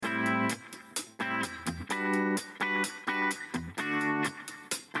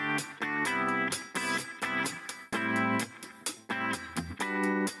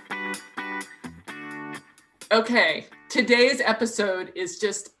Okay, today's episode is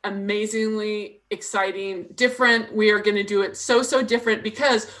just amazingly exciting, different. We are going to do it so different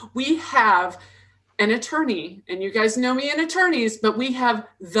because we have an attorney, and you guys know me in attorneys, but we have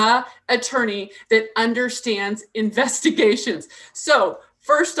the attorney that understands investigations. So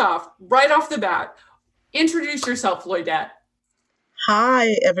first off, right off the bat, introduce yourself, Lloydette.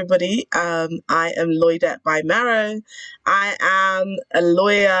 Hi, everybody. I am Lloydette by Marrow. I am a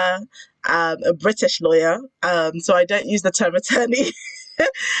lawyer, a British lawyer. So I don't use the term attorney.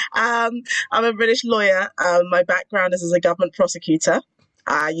 I'm a British lawyer. My background is as a government prosecutor.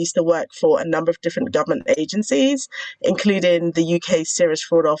 I used to work for a number of different government agencies, including the UK Serious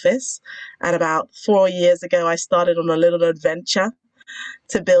Fraud Office. And about 4 years ago, I started on a little adventure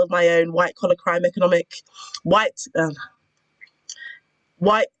to build my own white collar crime white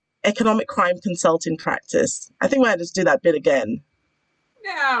white economic crime consulting practice. I think we might just do that bit again.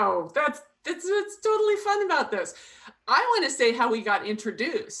 No, that's what's totally fun about this. I want to say how we got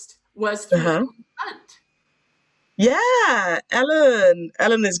introduced was through Uh-huh. Hunt. Yeah, Ellen.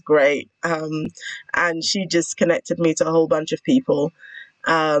 Ellen is great. And she just connected me to a whole bunch of people.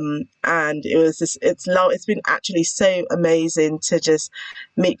 And it's been actually so amazing to just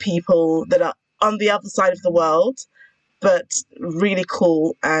meet people that are on the other side of the world, but really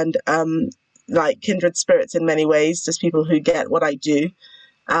cool and like kindred spirits in many ways, just people who get what I do,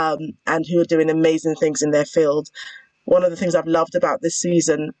 and who are doing amazing things in their field. One of the things I've loved about this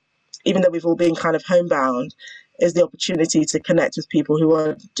season, even though we've all been kind of homebound, is the opportunity to connect with people who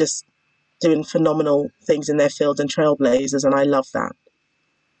are just doing phenomenal things in their field and trailblazers, and I love that.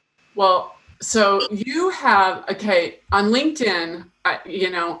 Well, so you have, okay, on LinkedIn,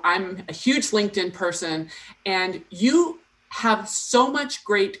 I'm a huge LinkedIn person, and you have so much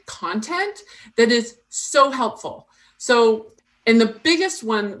great content that is so helpful. So, and the biggest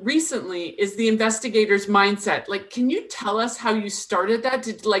one recently is the investigator's mindset. Like, can you tell us how you started that?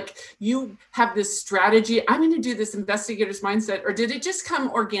 Did you have this strategy? I'm going to do this investigator's mindset, or did it just come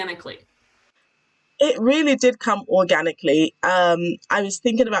organically? It really did come organically. I was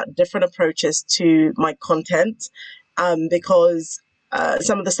thinking about different approaches to my content, because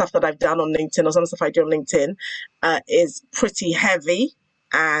some of the stuff that I've done on LinkedIn, or some of the stuff I do on LinkedIn, is pretty heavy.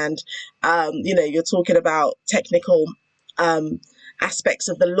 And, you're talking about technical aspects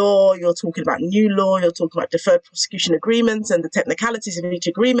of the law, you're talking about new law, you're talking about deferred prosecution agreements and the technicalities of each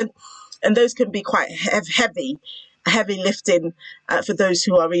agreement. And those can be quite heavy lifting for those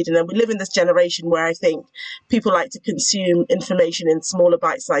who are reading. And we live in this generation where I think people like to consume information in smaller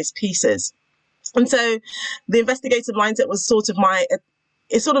bite-sized pieces. And so the investigative mindset was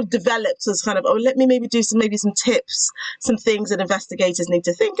it sort of developed as kind of, let me maybe do some tips, some things that investigators need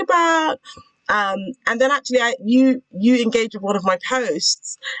to think about. And then actually you engaged with one of my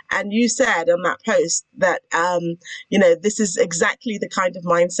posts, and you said on that post that, this is exactly the kind of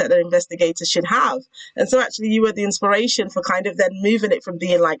mindset that investigators should have. And so actually you were the inspiration for kind of then moving it from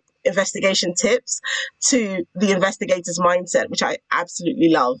being like investigation tips to the investigator's mindset, which I absolutely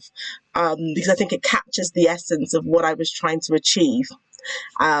love, because I think it captures the essence of what I was trying to achieve.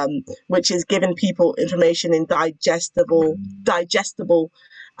 Which is giving people information in digestible,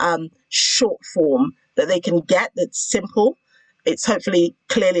 short form that they can get, that's simple, it's hopefully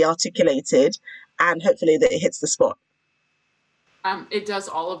clearly articulated, and hopefully that it hits the spot. It does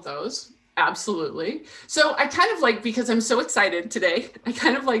all of those. Absolutely. So I kind of because I'm so excited today, I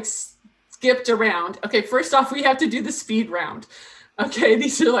kind of skipped around. Okay, first off, we have to do the speed round. Okay,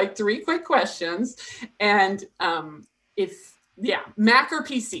 these are three quick questions. And Mac or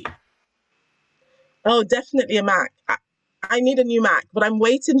PC? Oh, definitely a Mac. I need a new Mac, but I'm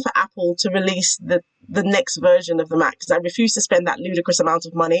waiting for Apple to release the next version of the Mac, because I refuse to spend that ludicrous amount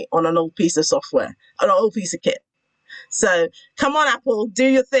of money on an old piece of software, an old piece of kit. So come on, Apple, do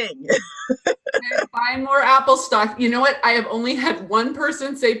your thing. Buying more Apple stock. You know what? I have only had one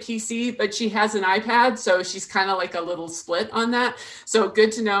person say PC, but she has an iPad, so she's kind of like a little split on that. So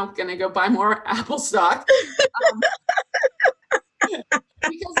good to know. Gonna go buy more Apple stock.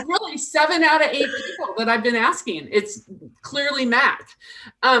 Because really, 7 out of 8 people that I've been asking, it's clearly Mac.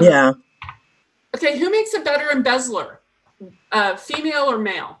 Yeah. Okay, who makes a better embezzler, female or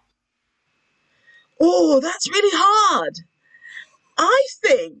male? Oh, that's really hard. I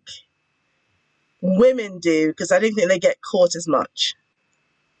think women do, because I don't think they get caught as much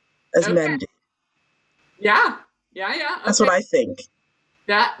as men do. Yeah. Okay. That's what I think.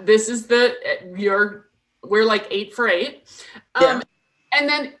 This is we're like 8 for 8. Yeah. And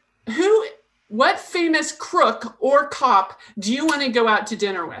then what famous crook or cop do you want to go out to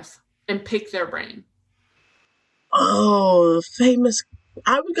dinner with and pick their brain? Oh, famous.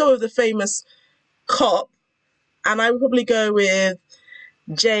 I would go with the famous cop, And I would probably go with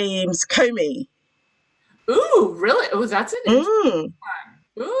James Comey. Ooh, really? Oh, that's an interesting Mm, one.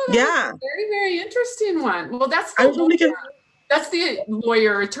 Ooh, that is yeah, a very, very interesting one. Well, I would probably go. that's the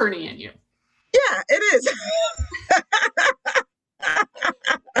lawyer attorney in you. Yeah, it is.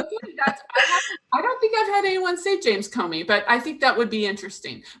 Okay, I don't think I've had anyone say James Comey, but I think that would be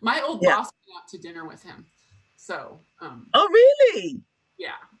interesting. My old Yeah. boss went out to dinner with him. So, Oh, really?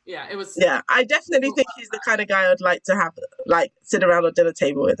 yeah, yeah, it was. Yeah, I definitely think he's the kind of guy I'd like to have, like, sit around a dinner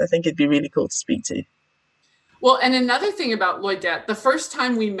table with. I think it'd be really cool to speak to. Well, and another thing about Lloydette, the first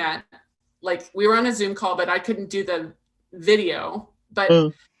time we met, like we were on a Zoom call, but I couldn't do the video. But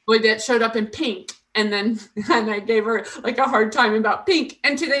Mm. Lloydette showed up in pink, and then and I gave her like a hard time about pink.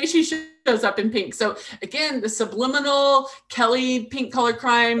 And today she shows up in pink. So again, the subliminal Kelly pink color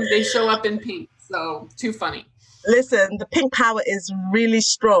crime, they show up in pink. So too funny. Listen, the pink power is really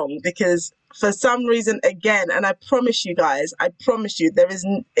strong because for some reason, again, and I promise you guys, I promise you,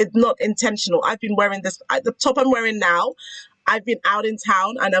 it's not intentional. I've been wearing this at the top I'm wearing now. I've been out in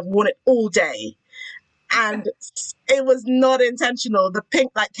town and I've worn it all day. And it was not intentional. The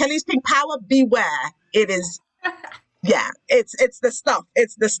pink, like Kelly's pink power, beware. It is, yeah, it's the stuff.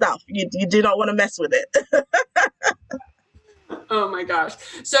 It's the stuff. You do not want to mess with it. Oh my gosh.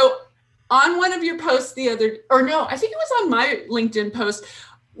 So on one of your posts I think it was on my LinkedIn post,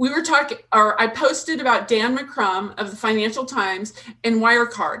 we were talking, or I posted about Dan McCrum of the Financial Times and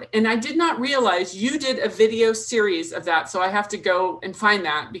Wirecard. And I did not realize you did a video series of that. So I have to go and find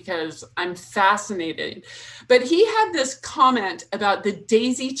that because I'm fascinated. But he had this comment about the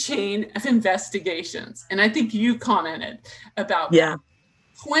daisy chain of investigations. And I think you commented about Yeah.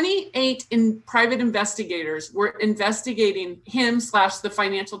 28 private investigators were investigating him / the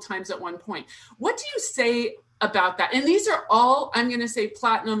Financial Times at one point. What do you say about that? And these are all, I'm going to say,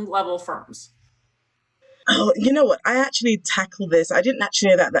 platinum level firms. Oh, you know what? I actually tackled this. I didn't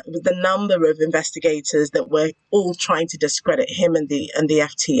actually know that with the number of investigators that were all trying to discredit him and the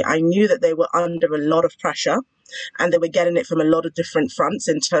FT. I knew that they were under a lot of pressure and they were getting it from a lot of different fronts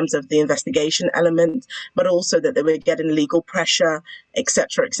in terms of the investigation element, but also that they were getting legal pressure,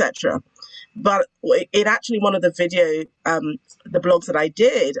 etc., etc. But it actually, one of the video, the blogs that I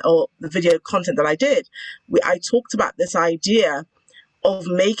did, or the video content that I did, I talked about this idea of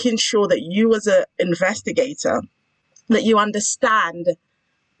making sure that you as an investigator, that you understand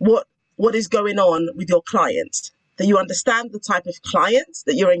what is going on with your client, that you understand the type of client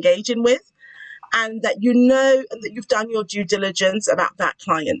that you're engaging with, and that you know and that you've done your due diligence about that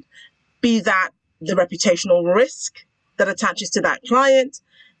client, be that the reputational risk that attaches to that client,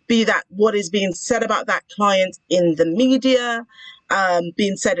 be that what is being said about that client in the media,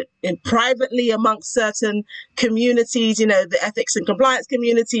 being said in privately amongst certain communities, the ethics and compliance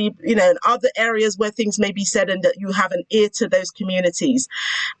community, and other areas where things may be said, and that you have an ear to those communities.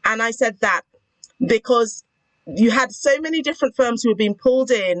 And I said that because you had so many different firms who were being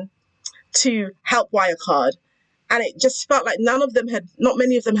pulled in to help Wirecard. And it just felt like not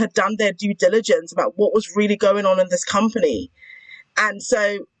many of them had done their due diligence about what was really going on in this company. And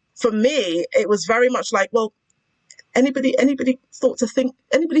so for me, it was very much like, well, anybody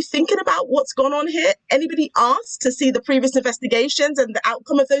thinking about what's gone on here? Anybody asked to see the previous investigations and the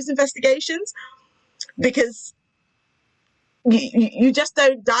outcome of those investigations? Because you just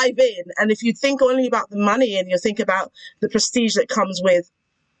don't dive in. And if you think only about the money and you think about the prestige that comes with,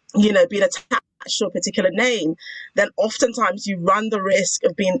 being attached to a particular name, then oftentimes you run the risk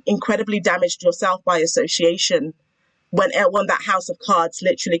of being incredibly damaged yourself by association when that house of cards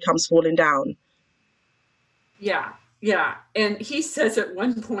literally comes falling down. Yeah, yeah. And he says at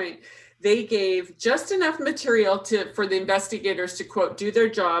one point, they gave just enough material for the investigators to, quote, do their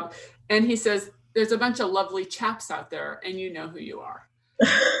job. And he says, there's a bunch of lovely chaps out there and you know who you are.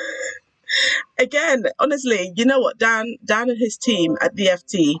 Again, honestly, you know what? Dan and his team at the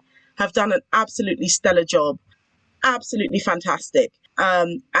FT have done an absolutely stellar job. Absolutely fantastic.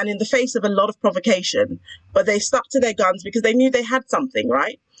 And in the face of a lot of provocation, but they stuck to their guns because they knew they had something,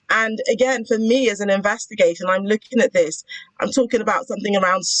 right? And again, for me as an investigator, and I'm looking at this, I'm talking about something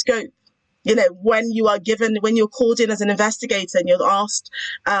around scope. When you're called in as an investigator and you're asked,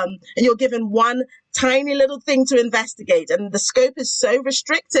 and you're given one tiny little thing to investigate, and the scope is so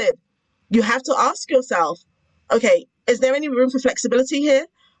restricted, you have to ask yourself, okay, is there any room for flexibility here?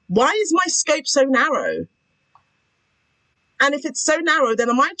 Why is my scope so narrow? And if it's so narrow, then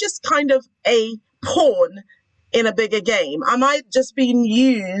am I just kind of a pawn in a bigger game? Am I just being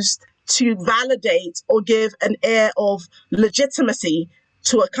used to validate or give an air of legitimacy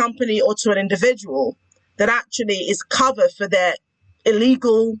to a company or to an individual that actually is cover for their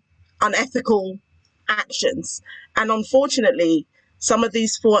illegal, unethical actions. And unfortunately, some of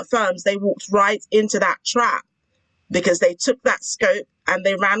these firms, they walked right into that trap because they took that scope and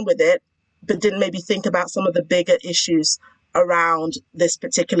they ran with it, but didn't maybe think about some of the bigger issues around this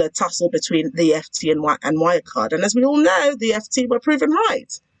particular tussle between the FT and Wirecard. And as we all know, the FT were proven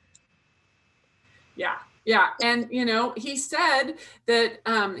right. Yeah. Yeah. And, he said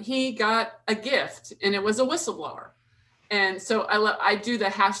that he got a gift and it was a whistleblower. And so I do the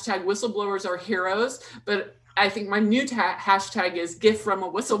hashtag whistleblowers are heroes, but I think my new hashtag is gift from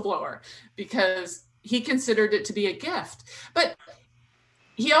a whistleblower, because he considered it to be a gift. But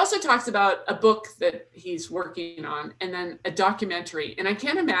he also talks about a book that he's working on and then a documentary. And I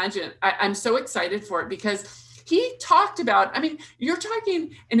can't imagine, I'm so excited for it, because he talked about, you're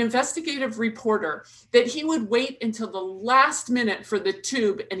talking an investigative reporter that he would wait until the last minute for the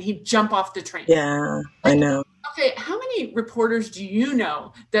tube and he'd jump off the train. Yeah, I know. Okay, how many reporters do you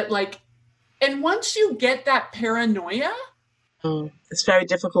know that and once you get that paranoia, it's very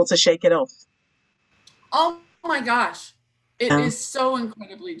difficult to shake it off. Oh my gosh. It is so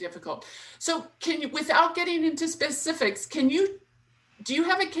incredibly difficult. So can you, without getting into specifics, do you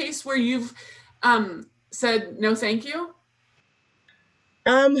have a case where you've said no thank you?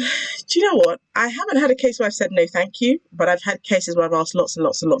 Do you know what? I haven't had a case where I've said no thank you, but I've had cases where I've asked lots and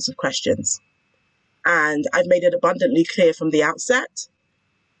lots and lots of questions. And I've made it abundantly clear from the outset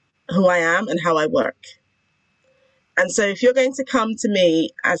who I am and how I work. And so if you're going to come to me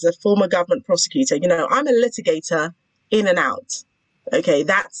as a former government prosecutor, I'm a litigator in and out. Okay,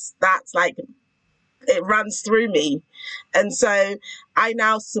 that's like, it runs through me. And so I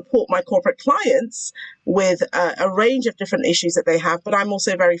now support my corporate clients with a range of different issues that they have, but I'm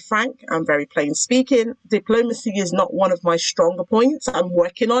also very frank. I'm very plain speaking. Diplomacy is not one of my stronger points. I'm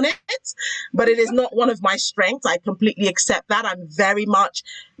working on it, but it is not one of my strengths. I completely accept that. I'm very much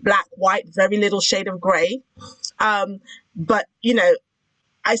black, white, very little shade of gray. But,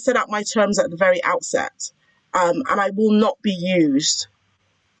 I set up my terms at the very outset, and I will not be used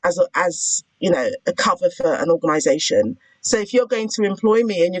as a cover for an organization. So if you're going to employ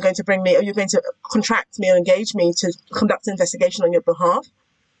me and you're going to bring me, or you're going to contract me or engage me to conduct an investigation on your behalf,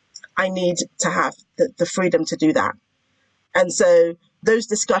 I need to have the freedom to do that. And so those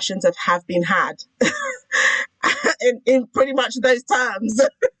discussions have been had in pretty much those terms.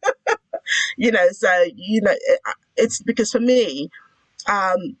 It's because for me,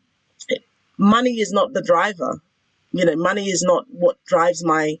 money is not the driver. Money is not what drives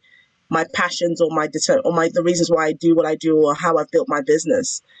my passions or the reasons why I do what I do or how I've built my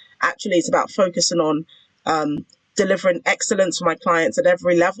business. Actually, it's about focusing on delivering excellence for my clients at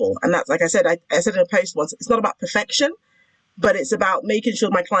every level. And that's, like I said, I said in a post once, it's not about perfection, but it's about making sure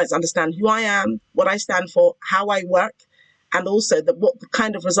my clients understand who I am, what I stand for, how I work, and also what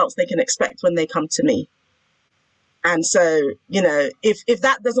kind of results they can expect when they come to me. And so, if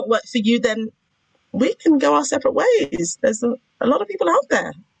that doesn't work for you, then we can go our separate ways. There's a lot of people out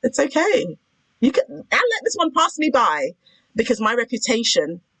there. It's okay. I'll let this one pass me by, because my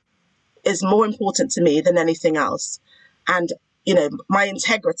reputation is more important to me than anything else. And, my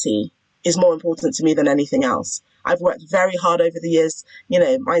integrity is more important to me than anything else. I've worked very hard over the years,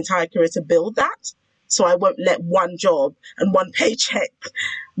 my entire career to build that. So I won't let one job and one paycheck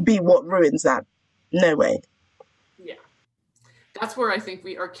be what ruins that. No way. Yeah. That's where I think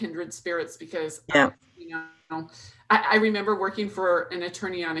we are kindred spirits, because, I remember working for an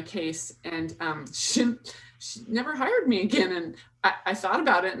attorney on a case, and she never hired me again. And I thought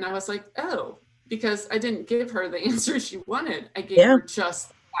about it and I was like, oh, because I didn't give her the answer she wanted. I gave her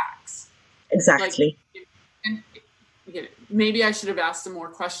just facts. Exactly. And maybe I should have asked some more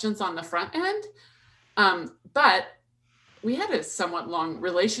questions on the front end. But we had a somewhat long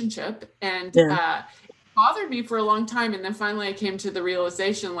relationship, and it bothered me for a long time. And then finally I came to the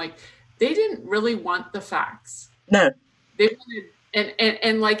realization, they didn't really want the facts. No. They wanted,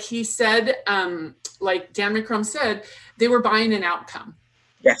 and like he said, like Dan McCrum said, they were buying an outcome.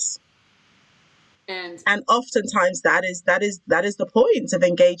 Yes. And oftentimes that is the point of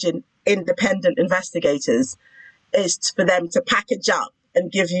engaging independent investigators, is for them to package up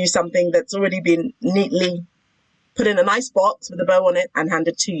and give you something that's already been neatly put in a nice box with a bow on it and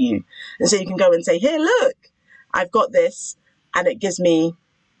handed to you. And so you can go and say, here, look, I've got this, and it gives me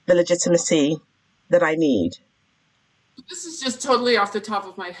the legitimacy that I need. This is just totally off the top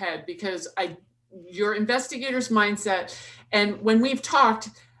of my head, because your investigator's mindset, and when we've talked,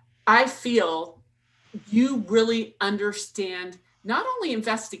 I feel you really understand not only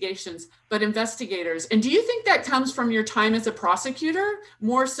investigations, but investigators. And do you think that comes from your time as a prosecutor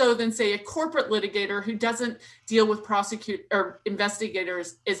more so than, say, a corporate litigator who doesn't deal with prosecute or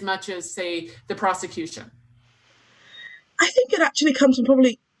investigators as much as, say, the prosecution? I think it actually comes from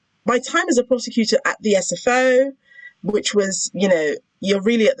probably my time as a prosecutor at the SFO, which was, you're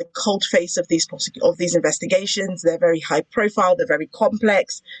really at the cold face of these investigations. They're very high profile. They're very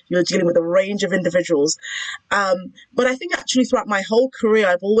complex. You're dealing with a range of individuals. But I think actually throughout my whole career,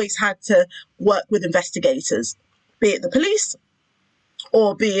 I've always had to work with investigators, be it the police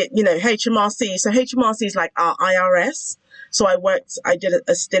or be it, HMRC. So HMRC is like our IRS. So I did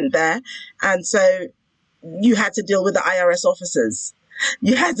a stint there. And so you had to deal with the IRS officers.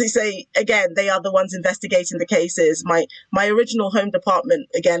 You had to say, again, they are the ones investigating the cases. My original home department,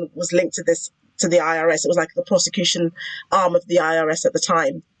 again, was linked to the IRS. It was like the prosecution arm of the IRS at the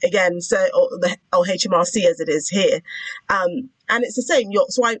time. Again, so or HMRC as it is here. And it's the same.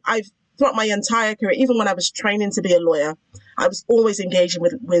 So I've throughout my entire career, even when I was training to be a lawyer, I was always engaging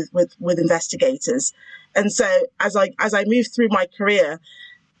with investigators. And so as I moved through my career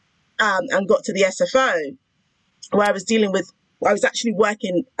and got to the SFO, where I was actually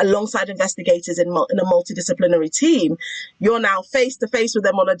working alongside investigators in a multidisciplinary team. You're now face to face with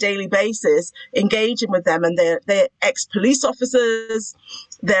them on a daily basis, engaging with them, and they're ex-police officers,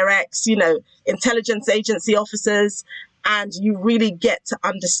 they're intelligence agency officers, and you really get to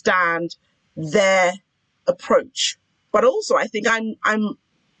understand their approach. But also, I think I'm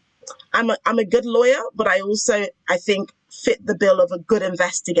a good lawyer, but I think fit the bill of a good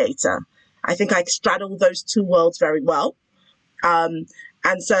investigator. I think I straddle those two worlds very well. And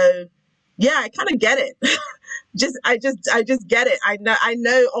so, yeah, I kind of get it. I just get it. I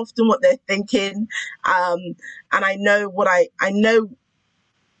know often what they're thinking. And I know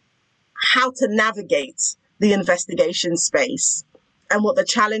how to navigate the investigation space and what the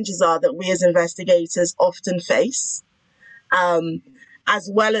challenges are that we as investigators often face, as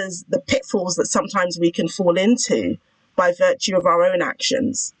well as the pitfalls that sometimes we can fall into by virtue of our own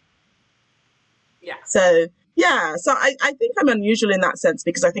actions. Yeah. So I think I'm unusual in that sense,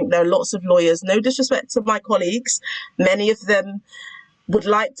 because I think there are lots of lawyers, no disrespect to my colleagues, many of them would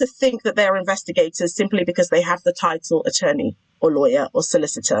like to think that they're investigators simply because they have the title attorney or lawyer or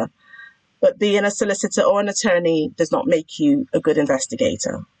solicitor. But being a solicitor or an attorney does not make you a good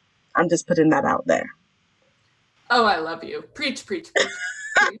investigator. I'm just putting that out there. Oh, I love you. Preach, preach, preach.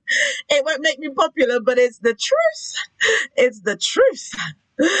 It won't make me popular, but it's the truth. It's the truth.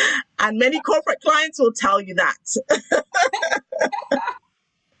 And many corporate clients will tell you that.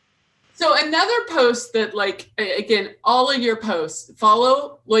 So another post that, again, all of your posts,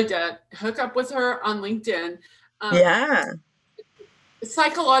 follow Lloydette, hook up with her on LinkedIn. Yeah.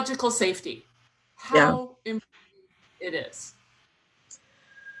 Psychological safety. How important it is.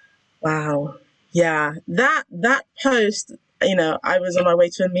 Wow. Yeah. That post, I was on my way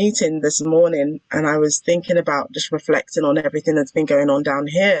to a meeting this morning and I was thinking about just reflecting on everything that's been going on down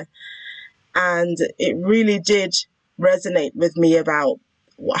here. And it really did resonate with me about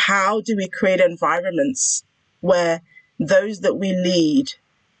how do we create environments where those that we lead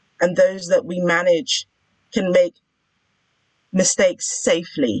and those that we manage can make mistakes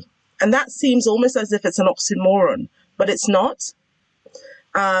safely. And that seems almost as if it's an oxymoron, but it's not,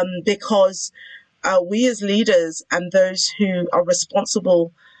 because we as leaders and those who are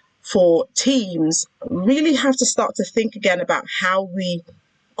responsible for teams really have to start to think again about how we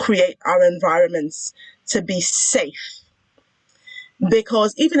create our environments to be safe.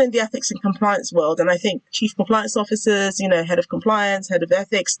 Because even in the ethics and compliance world, and I think chief compliance officers, head of compliance, head of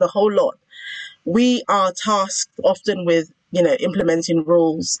ethics, the whole lot, we are tasked often with, implementing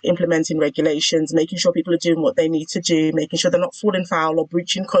rules, implementing regulations, making sure people are doing what they need to do, making sure they're not falling foul or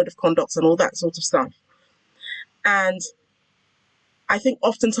breaching code of conduct and all that sort of stuff. And I think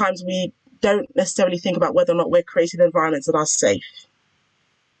oftentimes we don't necessarily think about whether or not we're creating environments that are safe.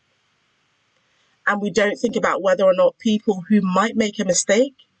 And we don't think about whether or not people who might make a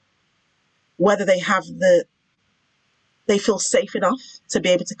mistake, whether they feel safe enough to be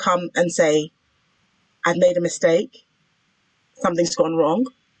able to come and say, I've made a mistake, something's gone wrong.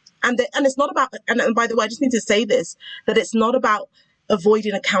 And it's not about, and by the way, I just need to say this, that it's not about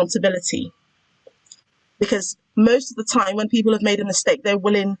avoiding accountability. Because most of the time when people have made a mistake, they're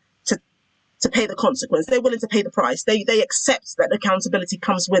willing to pay the consequence. They're willing to pay the price. They accept that accountability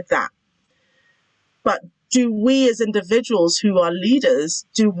comes with that. But do we as individuals who are leaders,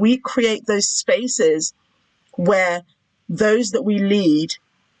 do we create those spaces where those that we lead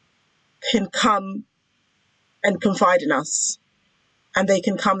can come and confide in us, and they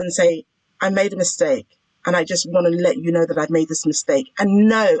can come and say, I made a mistake. And I just want to let you know that I've made this mistake, and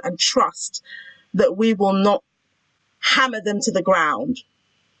know and trust that we will not hammer them to the ground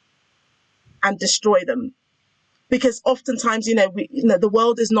and destroy them. Because oftentimes, the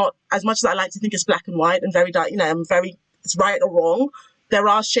world is not, as much as I like to think, it's black and white and very dark, it's right or wrong. There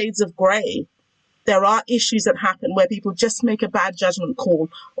are shades of gray. There are issues that happen where people just make a bad judgment call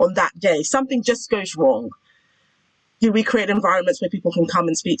on that day. Something just goes wrong. Do we create environments where people can come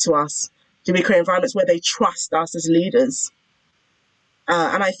and speak to us? Do we create environments where they trust us as leaders?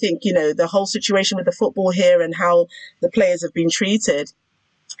 And I think, the whole situation with the football here and how the players have been treated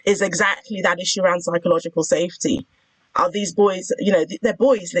is exactly that issue around psychological safety. Are these boys, they're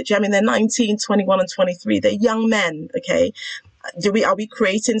boys, literally. I mean, they're 19, 21 and 23. They're young men, okay? Are we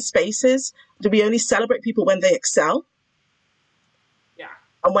creating spaces? Do we only celebrate people when they excel? Yeah.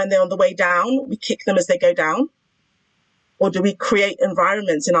 And when they're on the way down, we kick them as they go down? Or do we create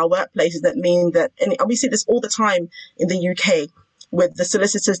environments in our workplaces that mean that, and we see this all the time in the UK with the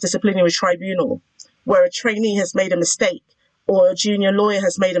Solicitors Disciplinary Tribunal, where a trainee has made a mistake or a junior lawyer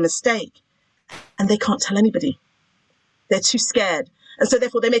has made a mistake and they can't tell anybody. They're too scared. And so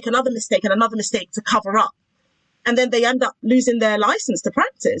therefore they make another mistake and another mistake to cover up. And then they end up losing their license to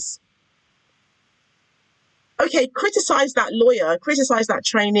practice. Okay, criticize that lawyer, criticize that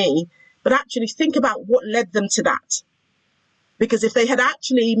trainee, but actually think about what led them to that. Because if they had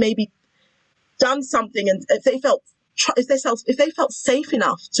actually maybe done something, and if they felt safe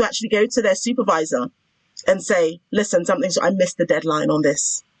enough to actually go to their supervisor and say, listen, I missed the deadline on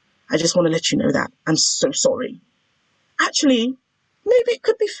this. I just want to let you know that. I'm so sorry. Actually, maybe it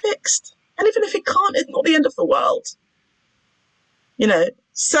could be fixed. And even if it can't, it's not the end of the world.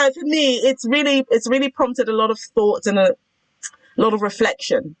 So for me, it's really prompted a lot of thoughts and a lot of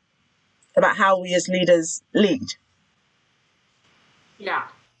reflection about how we as leaders lead. Yeah.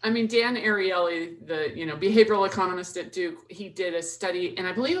 I mean, Dan Ariely, the behavioral economist at Duke, he did a study, and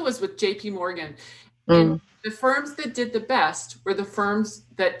I believe it was with JP Morgan. And the firms that did the best were the firms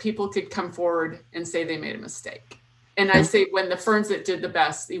that people could come forward and say they made a mistake. And I say when the firms that did the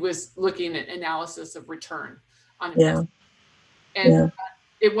best, he was looking at analysis of return on investment. And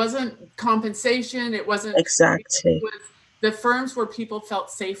it wasn't compensation. It wasn't exactly. It was the firms where people felt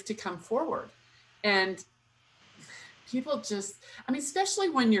safe to come forward. And people just, especially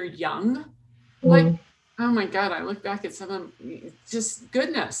when you're young, like, oh my God, I look back at some of them, just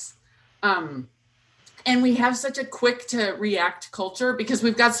goodness. And we have such a quick to react culture because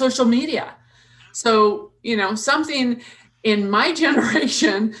we've got social media. So, something in my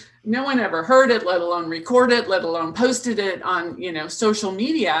generation, no one ever heard it, let alone record it, let alone posted it on, social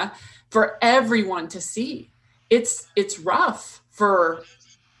media for everyone to see. It's rough for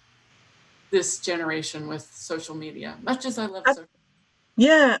this generation with social media, much as I love social.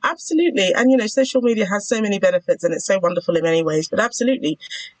 Yeah, absolutely. And, social media has so many benefits and it's so wonderful in many ways, but absolutely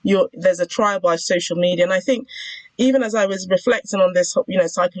there's a trial by social media. And I think even as I was reflecting on this,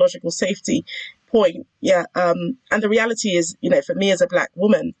 psychological safety point, and the reality is, for me as a Black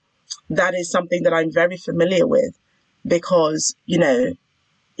woman, that is something that I'm very familiar with because, in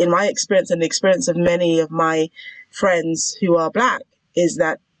my experience and the experience of many of my friends who are Black is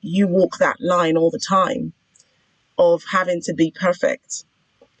that you walk that line all the time of having to be perfect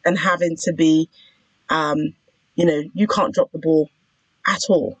and having to be, you can't drop the ball at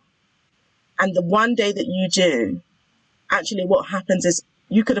all. And the one day that you do, actually what happens is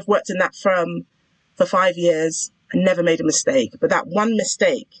you could have worked in that firm for 5 years and never made a mistake. But that one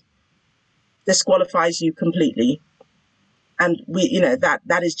mistake disqualifies you completely. And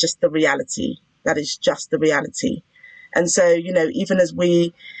that is just the reality. That is just the reality. And so, even as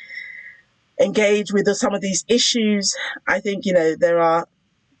we engage with some of these issues, I think,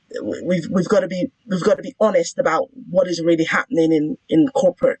 we've got to be honest about what is really happening in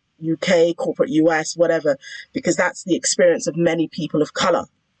corporate UK, corporate US, whatever, because that's the experience of many people of color.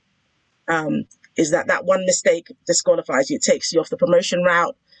 Is that one mistake disqualifies you. It takes you off the promotion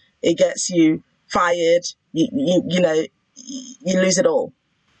route. It gets you fired. You lose it all.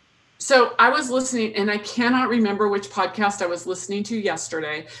 So I was listening, and I cannot remember which podcast I was listening to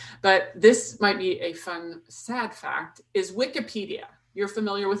yesterday, but this might be a fun, sad fact, is Wikipedia. You're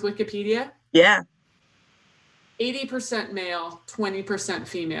familiar with Wikipedia? Yeah. 80% male, 20%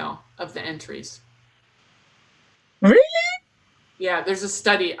 female of the entries. Really? Yeah, there's a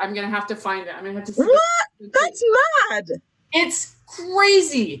study. I'm going to have to find it. I'm going to have to see. What? That's mad. It's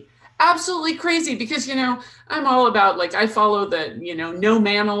crazy. Absolutely crazy because, I'm all about, I follow the, no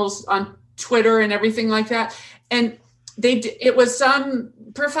manels on Twitter and everything like that. And it was some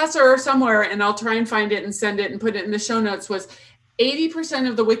professor somewhere, and I'll try and find it and send it and put it in the show notes, was 80%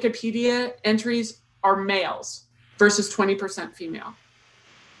 of the Wikipedia entries are males versus 20% female.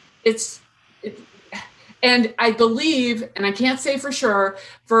 And I believe, and I can't say for sure,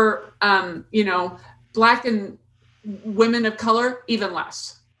 for Black and women of color, even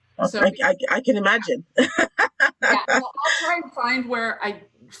less. So I can imagine. Yeah, well, I'll try and find where I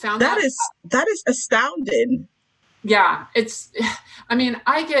found that. That is astounding. Yeah,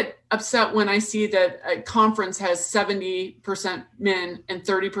 I get upset when I see that a conference has 70% men and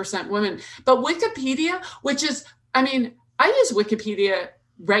 30% women. But Wikipedia, which is, I use Wikipedia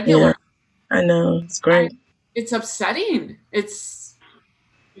regularly. Yeah, I know, it's great. It's upsetting.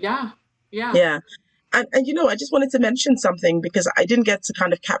 Yeah. And I just wanted to mention something because I didn't get to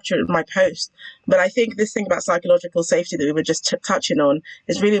kind of capture it in my post, but I think this thing about psychological safety that we were just touching on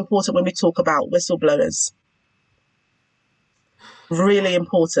is really important when we talk about whistleblowers. Really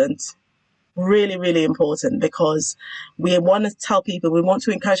important. Really, really important, because we want to tell people, we want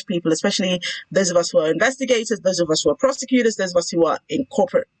to encourage people, especially those of us who are investigators, those of us who are prosecutors, those of us who are in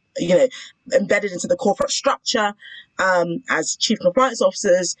corporate, embedded into the corporate structure, as chief compliance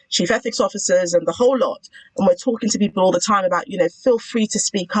officers, chief ethics officers, and the whole lot. And we're talking to people all the time about, feel free to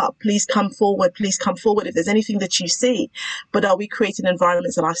speak up. Please come forward if there's anything that you see. But are we creating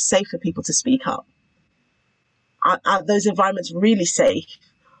environments that are safe for people to speak up? Are those environments really safe?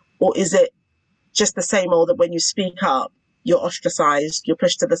 Or is it just the same old that when you speak up, you're ostracized, you're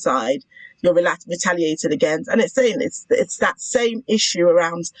pushed to the side, you're retaliated against? And it's that same issue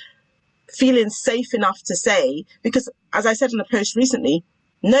around feeling safe enough to say, because as I said in a post recently,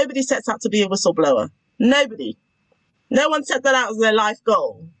 nobody sets out to be a whistleblower. Nobody. No one set that out as their life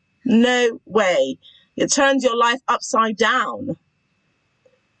goal. No way. It turns your life upside down.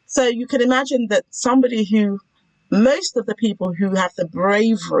 So you can imagine that most of the people who have the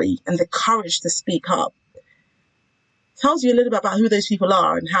bravery and the courage to speak up tells you a little bit about who those people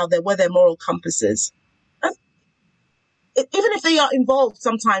are and where their moral compass is. Even if they are involved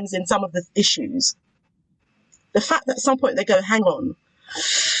sometimes in some of the issues, the fact that at some point they go, hang on,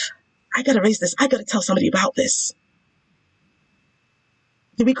 I got to raise this. I got to tell somebody about this.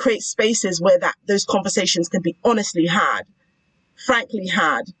 Do we create spaces where those conversations can be honestly had, frankly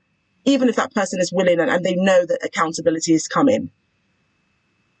had, even if that person is willing and they know that accountability is coming?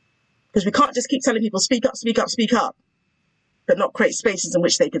 Because we can't just keep telling people, speak up, speak up, speak up, but not create spaces in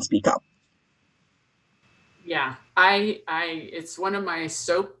which they can speak up. Yeah, it's one of my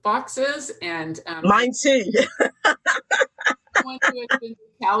soapboxes, and mine too. Someone who has been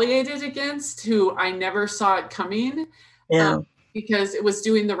retaliated against, who I never saw it coming, because it was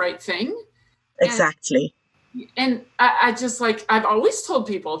doing the right thing. Exactly. And I just I've always told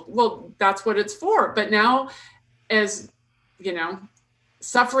people, well, that's what it's for. But now, as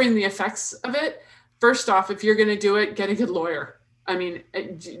suffering the effects of it, first off, if you're going to do it, get a good lawyer.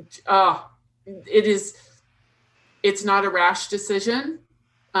 It's not a rash decision.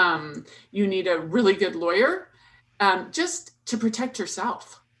 You need a really good lawyer, just to protect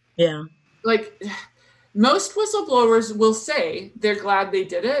yourself. Yeah. Most whistleblowers will say they're glad they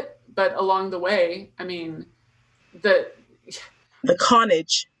did it, but along the way, the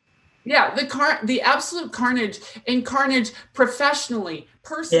carnage. Yeah, the absolute carnage, and carnage professionally,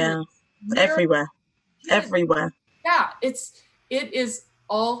 personally. Yeah, everywhere. Yeah, it is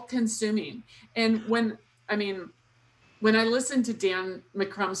all consuming. And when I listen to Dan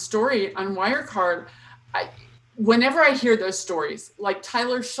McCrum's story on Wirecard, whenever I hear those stories, like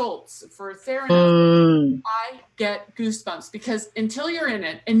Tyler Schultz for Theranos, I get goosebumps, because until you're in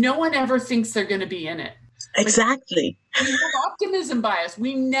it, and no one ever thinks they're going to be in it. Exactly. We have optimism bias.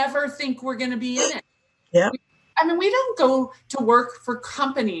 We never think we're going to be in it. Yeah. We don't go to work for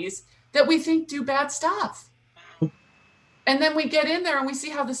companies that we think do bad stuff. And then we get in there and we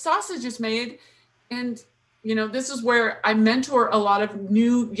see how the sausage is made. And, this is where I mentor a lot of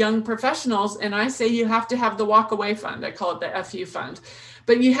new young professionals. And I say you have to have the walk away fund. I call it the FU fund.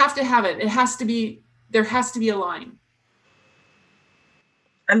 But you have to have it. There has to be a line.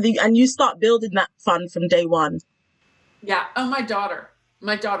 And you start building that fund from day one. Yeah. Oh, my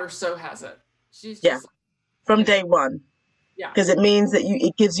daughter so has it. She's just from day one. Yeah. Because it means that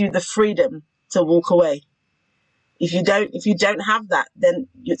it gives you the freedom to walk away. If you don't have that, then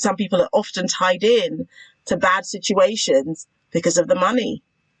some people are often tied in to bad situations because of the money.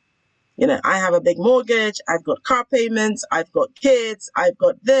 I have a big mortgage, I've got car payments, I've got kids, I've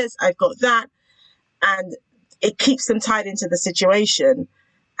got this, I've got that. And it keeps them tied into the situation.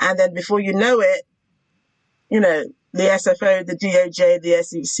 And then before you know it, the SFO, the DOJ, the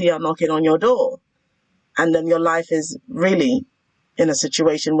SEC are knocking on your door. And then your life is really in a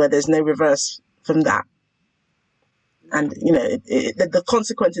situation where there's no reverse from that. And, the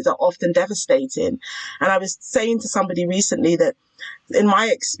consequences are often devastating. And I was saying to somebody recently that in my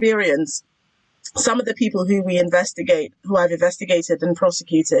experience, some of the people who I've investigated and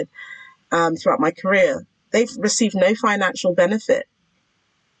prosecuted throughout my career, they've received no financial benefit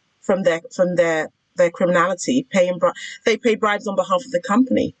from their criminality. They paid bribes on behalf of the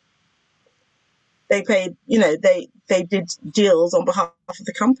company. They paid, they did deals on behalf of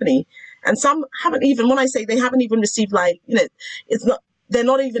the company. And some haven't even, when I say they haven't even received, they're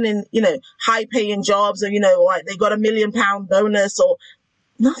not even in, high paying jobs, or, like they got £1 million bonus or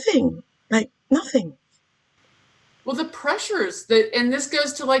nothing, nothing. Well, the pressures and this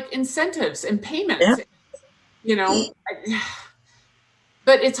goes to like incentives and payments,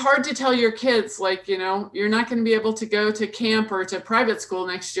 but it's hard to tell your kids, you're not going to be able to go to camp or to private school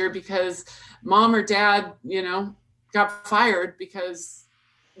next year because mom or dad, got fired because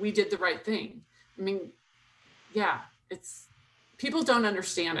we did the right thing. I mean, yeah, people don't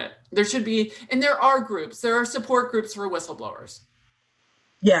understand it. There should be, and there are support groups for whistleblowers.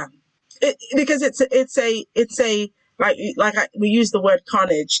 Yeah, because we use the word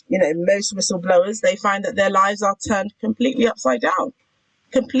carnage. Most whistleblowers, they find that their lives are turned completely upside down.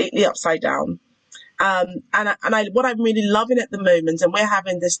 What I'm really loving at the moment, and we're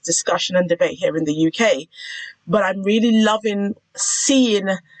having this discussion and debate here in the UK, but I'm really loving seeing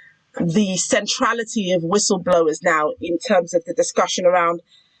the centrality of whistleblowers now in terms of the discussion around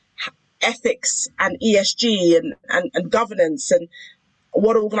ethics and ESG and governance and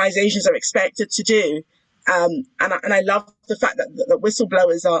what organizations are expected to do. And I love the fact that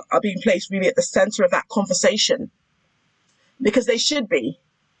whistleblowers are being placed really at the center of that conversation, because they should be.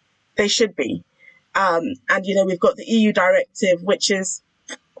 And, we've got the EU directive, which is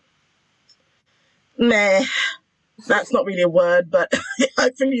meh. That's not really a word, but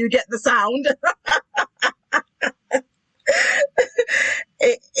hopefully you get the sound.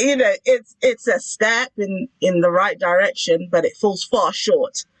 It's a step in the right direction, but it falls far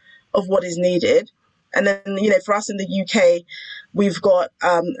short of what is needed. And then, for us in the UK, we've got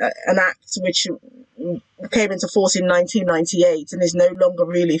an act which came into force in 1998 and is no longer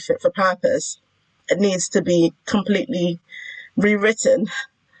really fit for purpose. It needs to be completely rewritten.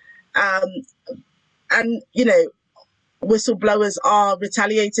 Whistleblowers are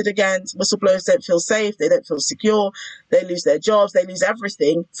retaliated against. Whistleblowers don't feel safe. They don't feel secure. They lose their jobs. They lose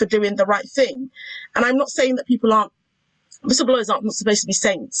everything for doing the right thing. And I'm not saying that whistleblowers aren't supposed to be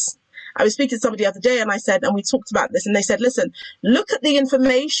saints. I was speaking to somebody the other day and we talked about this, and they said, listen, look at the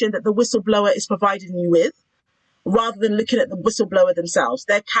information that the whistleblower is providing you with, rather than looking at the whistleblower themselves,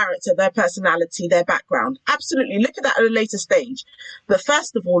 their character, their personality, their background. Absolutely. Look at that at a later stage. But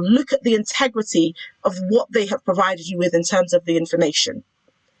first of all, look at the integrity of what they have provided you with in terms of the information.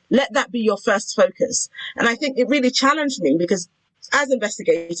 Let that be your first focus. And I think it really challenged me, because as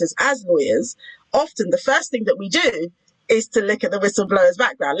investigators, as lawyers, often the first thing that we do is to look at the whistleblower's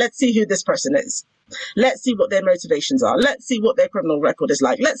background. Let's see who this person is. Let's see what their motivations are. Let's see what their criminal record is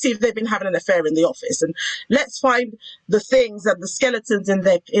like. Let's see if they've been having an affair in the office. And let's find the things and the skeletons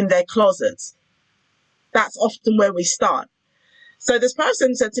in their closets. That's often where we start. So this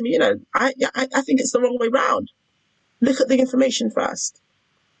person said to me, I think it's the wrong way round. Look at the information first.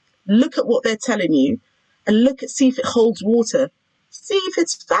 Look at what they're telling you, and see if it holds water. See if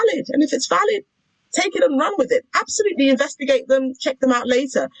it's valid. And if it's valid, take it and run with it. Absolutely investigate them, check them out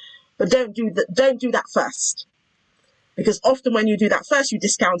later. But don't do that first. Because often when you do that first, you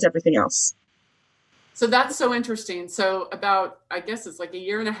discount everything else. So that's so interesting. So about, I guess it's like a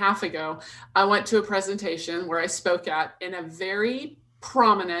year and a half ago, I went to a presentation where I spoke at, and a very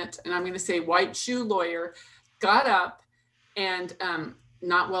prominent, and I'm going to say white shoe lawyer, got up and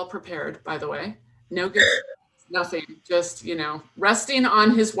not well prepared, by the way, no good, nothing, just, resting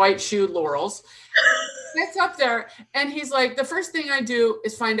on his white shoe laurels. Gets up there and he's like, the first thing I do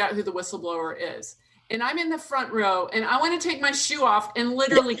is find out who the whistleblower is. And I'm in the front row and I want to take my shoe off and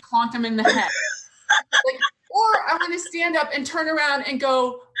literally clonk him in the head. Or I want to stand up and turn around and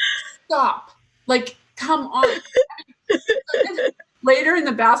go, stop. Come on. Later in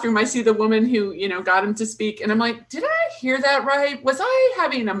the bathroom, I see the woman who, got him to speak. And I'm like, did I hear that right? Was I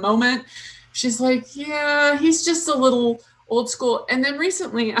having a moment? She's like, yeah, he's just a little old school. And then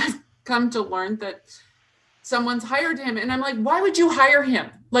recently I've come to learn that someone's hired him. And I'm like, why would you hire him?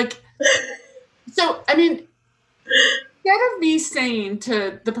 So, I mean, instead of me saying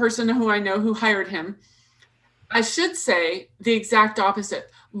to the person who I know who hired him, I should say the exact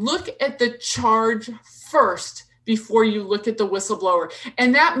opposite. Look at the charge first before you look at the whistleblower.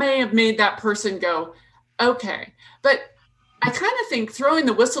 And that may have made that person go, okay. But I kind of think throwing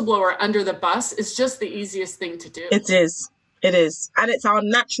the whistleblower under the bus is just the easiest thing to do. It is. It is. And it's our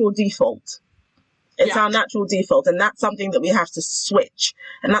natural default. It's our natural default. And that's something that we have to switch.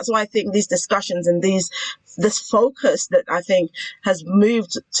 And that's why I think these discussions and this focus that I think has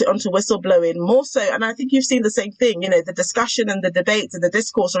moved onto whistleblowing more so. And I think you've seen the same thing, the discussion and the debates and the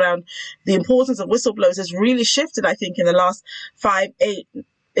discourse around the importance of whistleblowers has really shifted, I think, in the last 5 to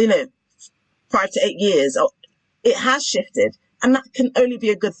 8 years. It has shifted. And that can only be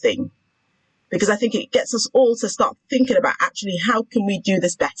a good thing, because I think it gets us all to start thinking about actually how can we do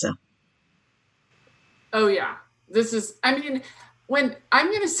this better? Oh, yeah. When I'm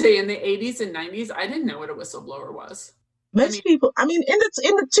going to say in the 80s and 90s, I didn't know what a whistleblower was. Most people, in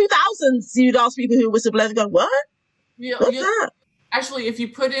the 2000s, you'd ask people who whistleblowers and go, what? What's that? Actually, if you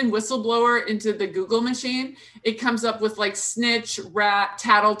put in whistleblower into the Google machine, it comes up with like snitch, rat,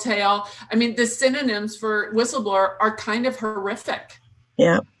 tattletale. The synonyms for whistleblower are kind of horrific.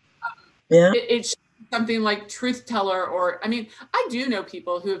 Yeah. It's something like truth teller, or I do know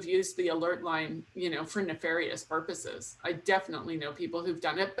people who have used the alert line, for nefarious purposes. I definitely know people who've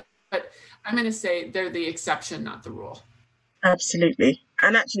done it, but I'm going to say they're the exception, not the rule. Absolutely.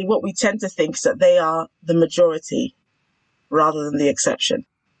 And actually what we tend to think is that they are the majority rather than the exception.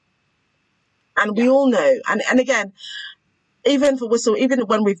 And we all know, and again, even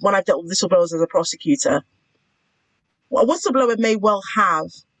when I've dealt with whistleblowers as a prosecutor, a whistleblower may well have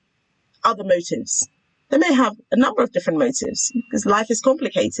other motives. They may have a number of different motives, because life is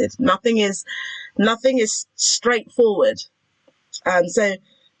complicated. Nothing is straightforward. And so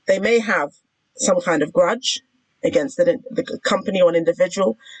they may have some kind of grudge against the company or an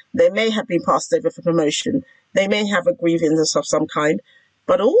individual. They may have been passed over for promotion. They may have a grievance of some kind,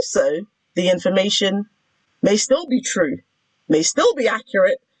 but also the information may still be true, may still be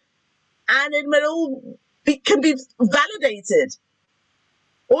accurate, and it may can be validated.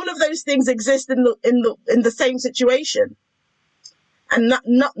 All of those things exist in the same situation, and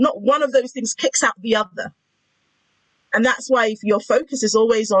not one of those things kicks out the other. And that's why if your focus is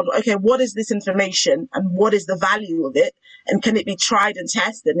always on, okay, what is this information and what is the value of it, and can it be tried and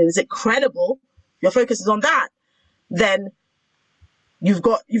tested, and is it credible? Your focus is on that, then you've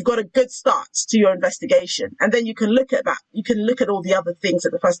got a good start to your investigation. And then you can look at that. You can look at all the other things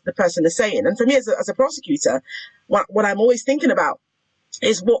that the person is saying. And for me as a prosecutor, what I'm always thinking about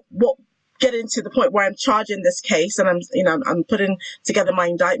is what getting to the point where I'm charging this case, and I'm putting together my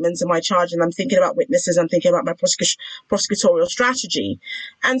indictments and my charge, and I'm thinking about witnesses, I'm thinking about my prosecutorial strategy.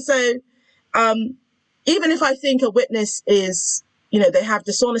 And so even if I think a witness is, they have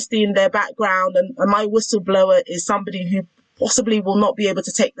dishonesty in their background, and my whistleblower is somebody who possibly will not be able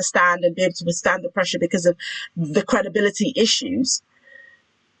to take the stand and be able to withstand the pressure because of the credibility issues,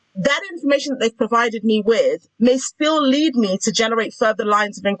 that information that they've provided me with may still lead me to generate further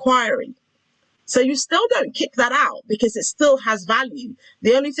lines of inquiry. So you still don't kick that out because it still has value.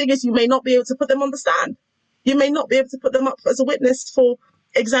 The only thing is you may not be able to put them on the stand. You may not be able to put them up as a witness for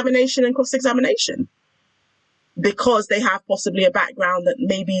examination and cross-examination because they have possibly a background that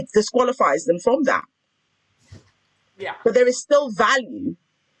maybe disqualifies them from that. Yeah. But there is still value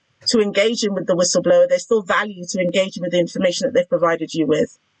to engaging with the whistleblower. There's still value to engaging with the information that they've provided you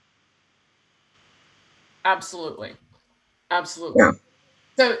with. Absolutely. Yeah.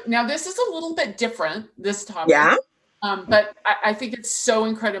 So now this is a little bit different, this topic. Yeah. But I think it's so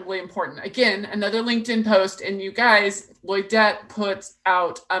incredibly important. Again, another LinkedIn post, and you guys, Lloydette puts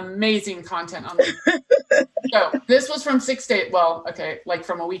out amazing content on LinkedIn. So this was from 6 days, like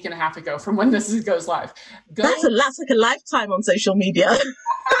from a week and a half ago, from when this goes live. That's like a lifetime on social media.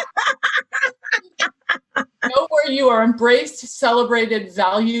 Go where you are embraced, celebrated,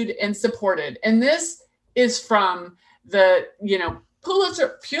 valued, and supported. And this is from the,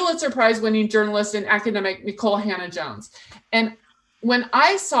 Pulitzer Prize winning journalist and academic Nicole Hannah-Jones. And when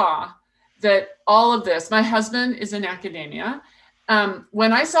I saw that all of this, my husband is in academia,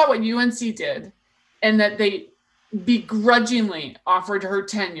 when I saw what UNC did and that they begrudgingly offered her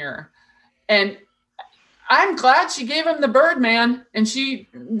tenure, and I'm glad she gave him the bird, man, and she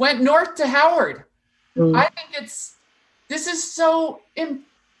went north to Howard. I think this is so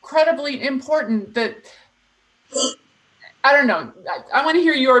incredibly important that, I don't know. I want to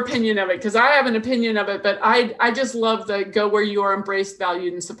hear your opinion of it because I have an opinion of it, but I just love the go where you are embraced,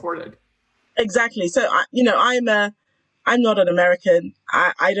 valued, and supported. Exactly. So, I'm not an American.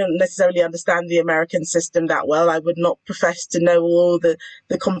 I don't necessarily understand the American system that well. I would not profess to know all the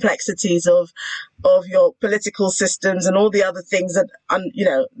complexities of your political systems and all the other things that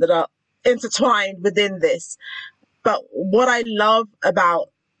are intertwined within this. But what I love about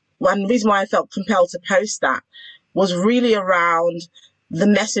one reason why I felt compelled to post that was really around the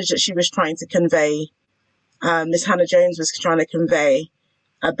message that she was trying to convey. Miss Hannah Jones was trying to convey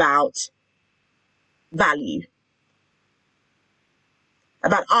about value,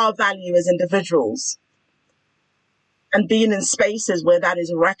 about our value as individuals, and being in spaces where that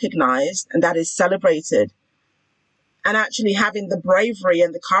is recognized and that is celebrated, and actually having the bravery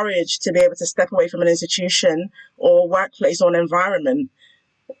and the courage to be able to step away from an institution or workplace or an environment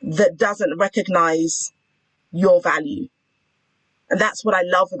that doesn't recognize your value. And that's what I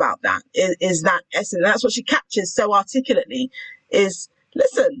love about that, is that essence. That's what she captures so articulately, is,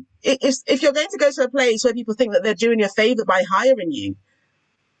 listen, if you're going to go to a place where people think that they're doing you a favor by hiring you,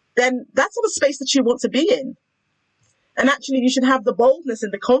 then that's not a space that you want to be in. And actually, you should have the boldness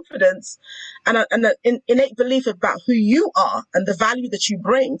and the confidence and an innate belief about who you are and the value that you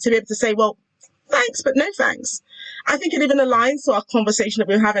bring to be able to say, well, thanks, but no thanks. I think it even aligns to our conversation that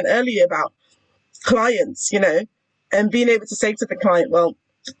we were having earlier about clients, and being able to say to the client, well,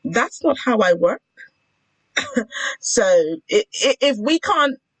 that's not how I work. So if we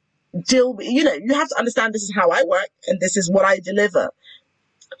can't deal, you have to understand this is how I work and this is what I deliver.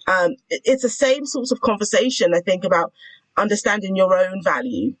 It's the same sort of conversation, I think, about understanding your own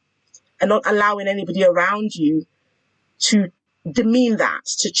value and not allowing anybody around you to demean that,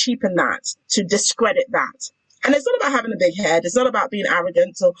 to cheapen that, to discredit that. And it's not about having a big head. It's not about being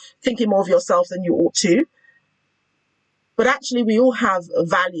arrogant or thinking more of yourself than you ought to. But actually, we all have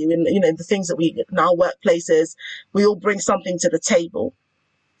value in, the things that we, in our workplaces, we all bring something to the table.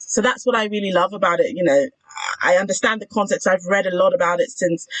 So that's what I really love about it. I understand the context. I've read a lot about it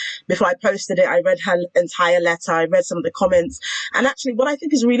since before I posted it. I read her entire letter. I read some of the comments. And actually, what I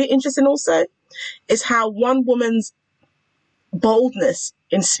think is really interesting also is how one woman's boldness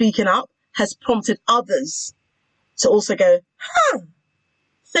in speaking up has prompted others to also go,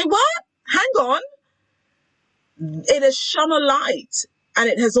 say what? Hang on. It has shone a light, and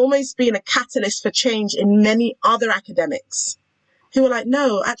it has almost been a catalyst for change in many other academics who were like,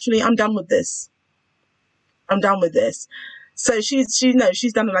 no, actually, I'm done with this. I'm done with this. So she's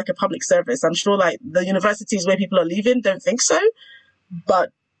done it like a public service. I'm sure like the universities where people are leaving don't think so,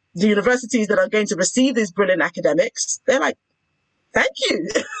 but the universities that are going to receive these brilliant academics, they're like, thank you.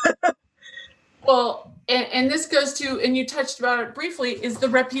 Well, and this goes to, and you touched about it briefly, is the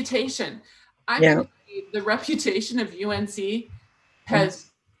reputation. The reputation of UNC has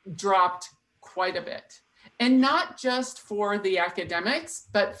dropped quite a bit. And not just for the academics,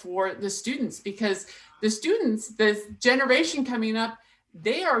 but for the students, because the students, the generation coming up,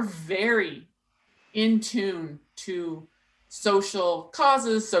 they are very in tune to social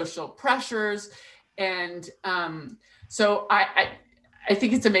causes, social pressures. And so I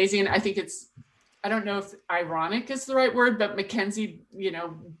think it's amazing. I think I don't know if ironic is the right word, but Mackenzie,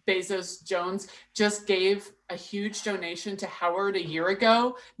 Bezos Jones just gave a huge donation to Howard a year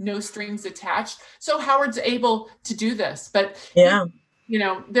ago, no strings attached. So Howard's able to do this, but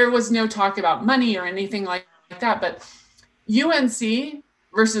there was no talk about money or anything like that. But UNC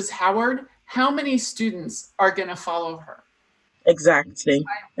versus Howard, how many students are going to follow her? Exactly.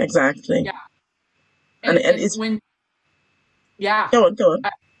 Yeah. And it's when, Go on.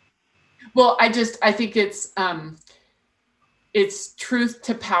 Well, I think it's truth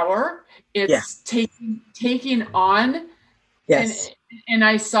to power. It's taking on. Yes. And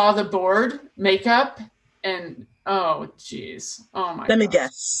I saw the board makeup and oh geez. Oh my. Let me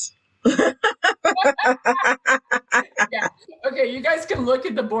guess. Yeah. Okay, you guys can look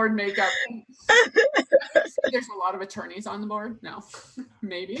at the board makeup. There's a lot of attorneys on the board. No,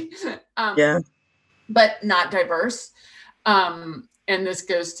 maybe. But not diverse. And this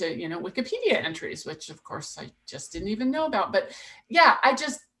goes to, Wikipedia entries, which of course I just didn't even know about. But yeah,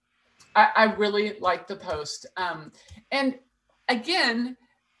 I really like the post. And again,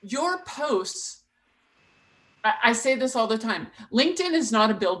 your posts, I say this all the time, LinkedIn is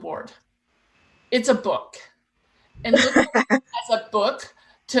not a billboard. It's a book. And look at it as a book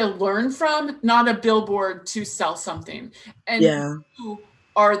to learn from, not a billboard to sell something. And you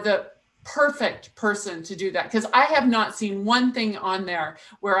are the perfect person to do that, because I have not seen one thing on there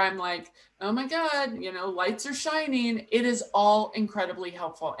where I'm like, oh my God, lights are shining. It is all incredibly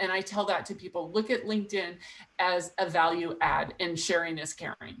helpful. And I tell that to people, look at LinkedIn as a value add, and sharing is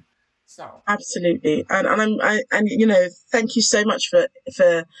caring. So absolutely. And thank you so much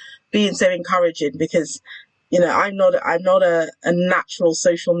for being so encouraging, because, I'm not a natural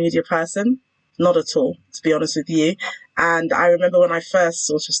social media person. Not at all, to be honest with you. And I remember when I first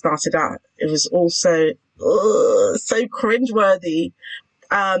sort of started out, it was also so cringeworthy.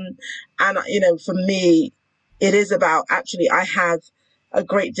 And, for me, it is about, actually, I have a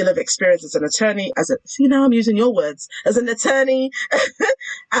great deal of experience as an attorney, see now I'm using your words, as an attorney,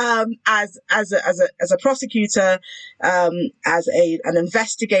 as a prosecutor, as an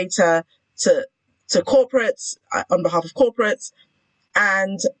investigator to corporates, on behalf of corporates.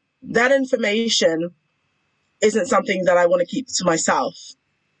 And that information isn't something that I want to keep to myself.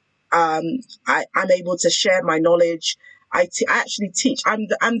 I'm able to share my knowledge. I actually teach. I'm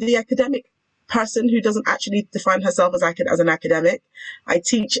the academic person who doesn't actually define herself as an academic. I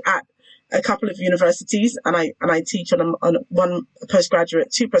teach at a couple of universities, and I teach on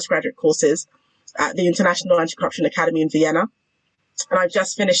two postgraduate courses at the International Anti-Corruption Academy in Vienna. And I've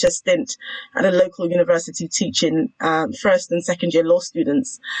just finished a stint at a local university teaching first and second year law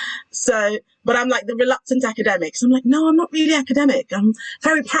students. So, but I'm like the reluctant academic. So I'm like, no, I'm not really academic. I'm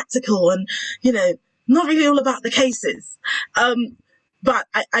very practical and, not really all about the cases. But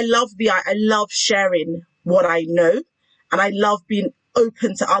I love sharing what I know, and I love being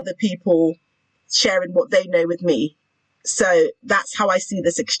open to other people sharing what they know with me. So that's how I see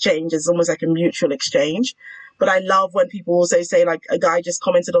this exchange, as almost like a mutual exchange. But I love when people also say, like, a guy just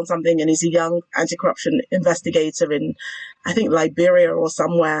commented on something and he's a young anti-corruption investigator in, I think, Liberia or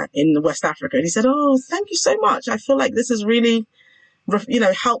somewhere in West Africa. And he said, oh, thank you so much. I feel like this has really,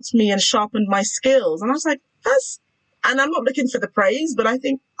 helped me and sharpened my skills. And I was like, and I'm not looking for the praise, but I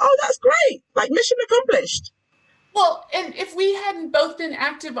think, oh, that's great. Like, mission accomplished. Well, and if we hadn't both been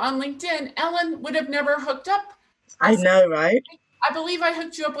active on LinkedIn, Ellen would have never hooked up. I know, right? I believe I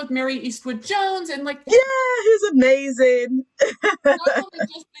hooked you up with Mary Eastwood Jones, and who's amazing. Not only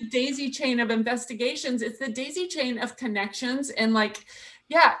just the daisy chain of investigations, it's the daisy chain of connections. And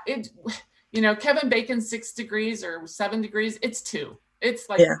Kevin Bacon's 6 degrees or 7 degrees, it's 2. It's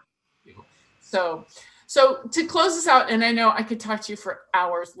like, 2. So to close this out, and I know I could talk to you for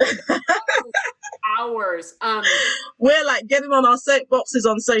hours. Hours. We're like getting on our soapboxes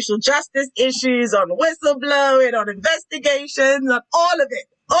on social justice issues, on whistleblowing, on investigations, on all of it.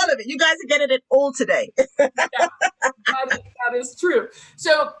 All of it. You guys are getting it all today. That is true.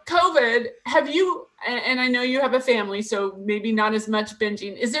 So COVID, have you, and I know you have a family, so maybe not as much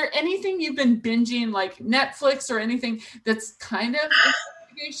binging. Is there anything you've been binging, like Netflix or anything that's kind of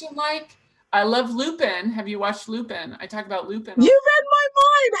investigation-like? I love Lupin. Have you watched Lupin? I talk about Lupin. You read my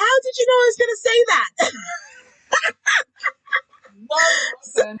mind. How did you know I was going to say that? Love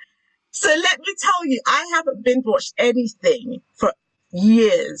Lupin. So let me tell you, I haven't binge watched anything for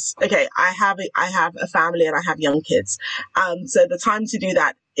years. Okay, I have a family and I have young kids. So the time to do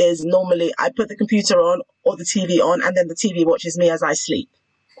that is normally I put the computer on or the TV on, and then the TV watches me as I sleep.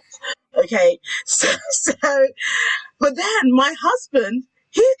 Okay, so but then my husband,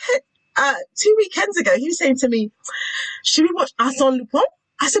 2 weekends ago, he was saying to me, should we watch Arsène Lupin?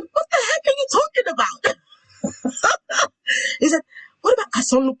 I said, what the heck are you talking about? He said, what about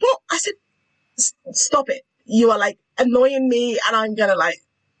Arsène Lupin? I said, stop it. You are like annoying me and I'm going to like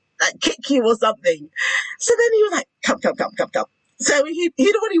kick you or something. So then he was like, come. So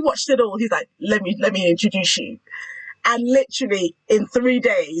he'd already watched it all. He's like, let me introduce you. And literally in 3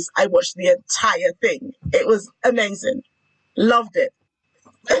 days, I watched the entire thing. It was amazing. Loved it.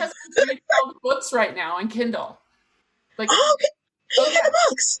 My husband's reading all the books right now on Kindle. Like, oh, okay. You get the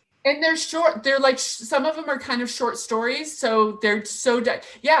books. And they're short. They're like, some of them are kind of short stories. So they're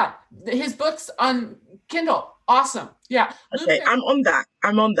his books on Kindle. Awesome. Yeah. Okay. I'm on that.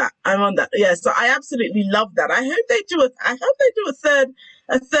 Yeah. So I absolutely love that. I hope they do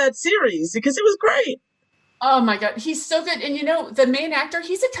a third series, because it was great. Oh my God. He's so good. And the main actor,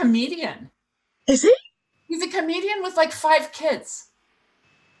 he's a comedian. Is he? He's a comedian with like 5 kids.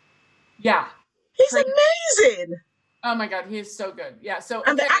 Yeah. He's amazing. Oh my God, he is so good. Yeah. So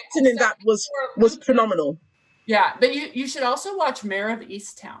and the acting in that was phenomenal. Yeah, but you should also watch Mare of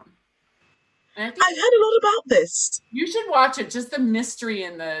Easttown. I've heard a lot about this. You should watch it. Just the mystery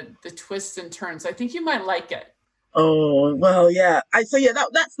and the twists and turns. I think you might like it. Oh well, yeah. That's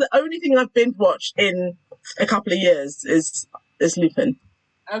the only thing I've binge watched in a couple of years is Lupin.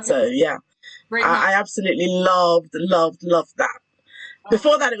 Okay. So yeah, I absolutely loved that.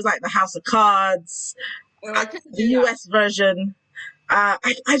 Before that, it was like the House of Cards, the US version. I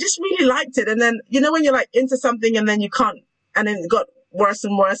just really liked it. And then, when you're like into something and then you can't, and then it got worse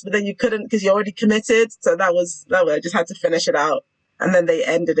and worse, but then you couldn't because you're already committed. So that was, I just had to finish it out. And then they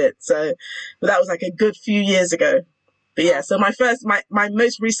ended it. So, but that was like a good few years ago. But yeah, so my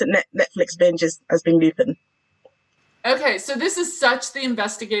most recent Netflix binge has been Lupin. Okay, so this is such the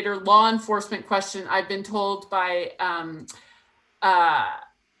investigator law enforcement question I've been told by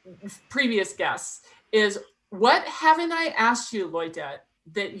previous guests is, what haven't I asked you, Lloydette,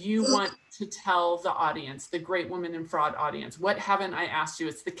 that you want to tell the audience, the Great Women in Fraud audience? What haven't I asked you?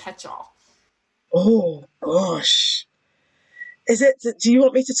 It's the catch-all. Oh, gosh. Do you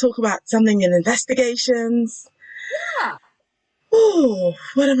want me to talk about something in investigations? Yeah. Oh,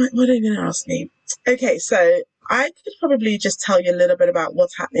 what are you going to ask me? Okay, so I could probably just tell you a little bit about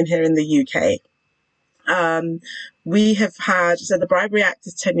what's happening here in the UK. We have had, so the Bribery Act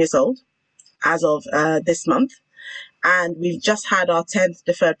is 10 years old as of this month, and we've just had our 10th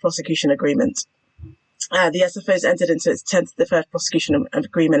deferred prosecution agreement. The SFO has entered into its 10th deferred prosecution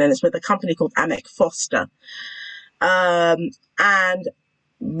agreement, and it's with a company called Amec Foster. And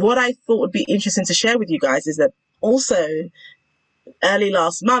what I thought would be interesting to share with you guys is that also early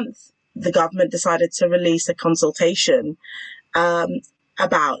last month, the government decided to release a consultation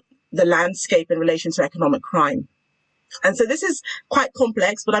about the landscape in relation to economic crime. And so this is quite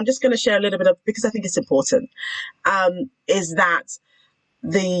complex, but I'm just going to share a little bit of, because I think it's important, is that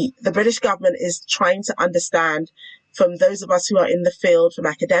the British government is trying to understand, from those of us who are in the field, from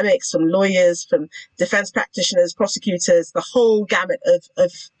academics, from lawyers, from defense practitioners, prosecutors, the whole gamut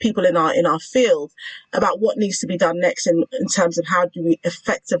of people in our field, about what needs to be done next in terms of how do we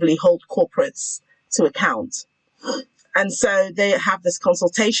effectively hold corporates to account. And so they have this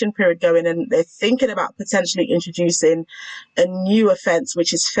consultation period going, and they're thinking about potentially introducing a new offence,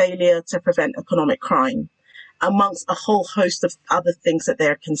 which is failure to prevent economic crime, amongst a whole host of other things that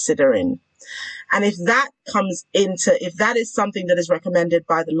they're considering. And if that is something that is recommended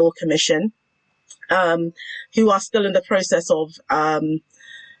by the Law Commission, who are still in the process of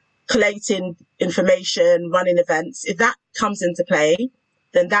collating information, running events, if that comes into play,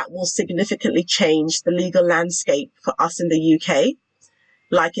 then that will significantly change the legal landscape for us in the UK,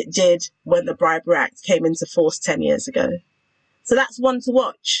 like it did when the Bribery Act came into force 10 years ago. So that's one to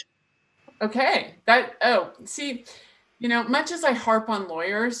watch. Okay. Much as I harp on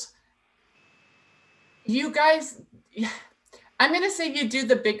lawyers, you guys, I'm going to say you do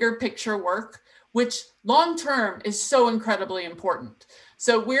the bigger picture work, which long-term is so incredibly important.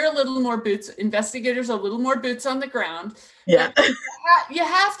 So we're investigators, a little more boots on the ground. Yeah. You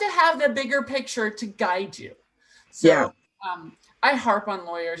have to have the bigger picture to guide you. So, yeah. I harp on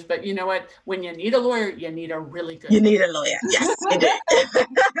lawyers, but you know what? When you need a lawyer, you need a really good You need a lawyer. Yes, you do.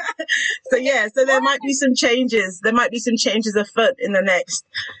 So there might be some changes. There might be some changes afoot in the next,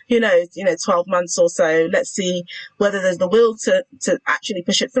 12 months or so. Let's see whether there's the will to actually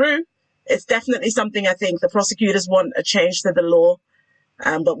push it through. It's definitely something I think the prosecutors want a change to the law.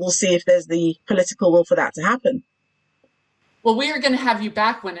 But we'll see if there's the political will for that to happen. Well, we are going to have you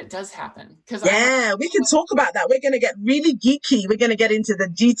back when it does happen. We can talk about that. We're going to get really geeky. We're going to get into the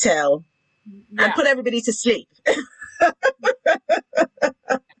detail and put everybody to sleep.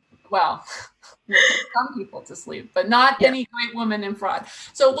 Well, some people to sleep, but not any great woman in fraud.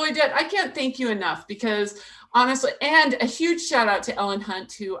 So Lloydette, I can't thank you enough, because honestly, and a huge shout out to Ellen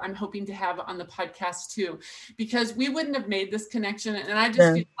Hunt, who I'm hoping to have on the podcast too, because we wouldn't have made this connection. And I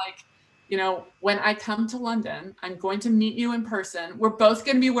just feel like, when I come to London, I'm going to meet you in person. We're both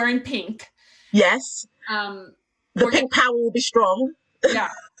going to be wearing pink. Yes. The pink power will be strong. Yeah.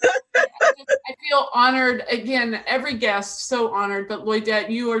 I feel honored. Again, every guest, so honored. But Lloydette,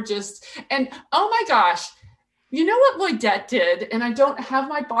 you are just, and oh my gosh, you know what Lloydette did? And I don't have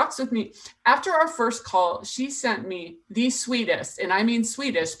my box with me. After our first call, she sent me the sweetest, and I mean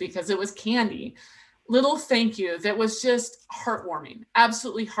sweetest because it was candy, little thank you that was just heartwarming,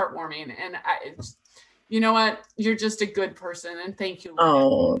 absolutely heartwarming. And you know what? You're just a good person. And thank you, Lloydette.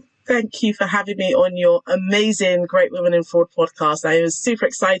 Oh, thank you for having me on your amazing Great Women in Fraud podcast. I was super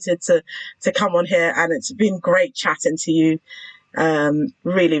excited to come on here, and it's been great chatting to you.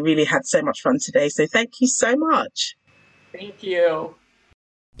 Really, really had so much fun today. So thank you so much. Thank you.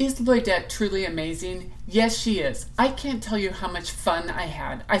 Is Lloydette truly amazing? Yes, she is. I can't tell you how much fun I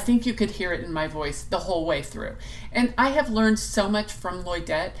had. I think you could hear it in my voice the whole way through. And I have learned so much from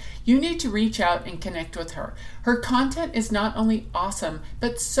Lloydette. You need to reach out and connect with her. Her content is not only awesome,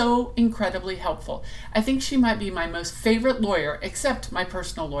 but so incredibly helpful. I think she might be my most favorite lawyer, except my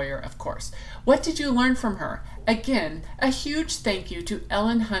personal lawyer, of course. What did you learn from her? Again, a huge thank you to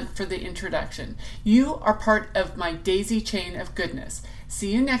Ellen Hunt for the introduction. You are part of my daisy chain of goodness.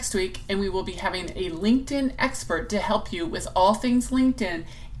 See you next week, and we will be having a LinkedIn expert to help you with all things LinkedIn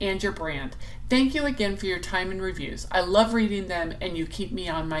and your brand. Thank you again for your time and reviews. I love reading them, and you keep me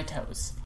on my toes.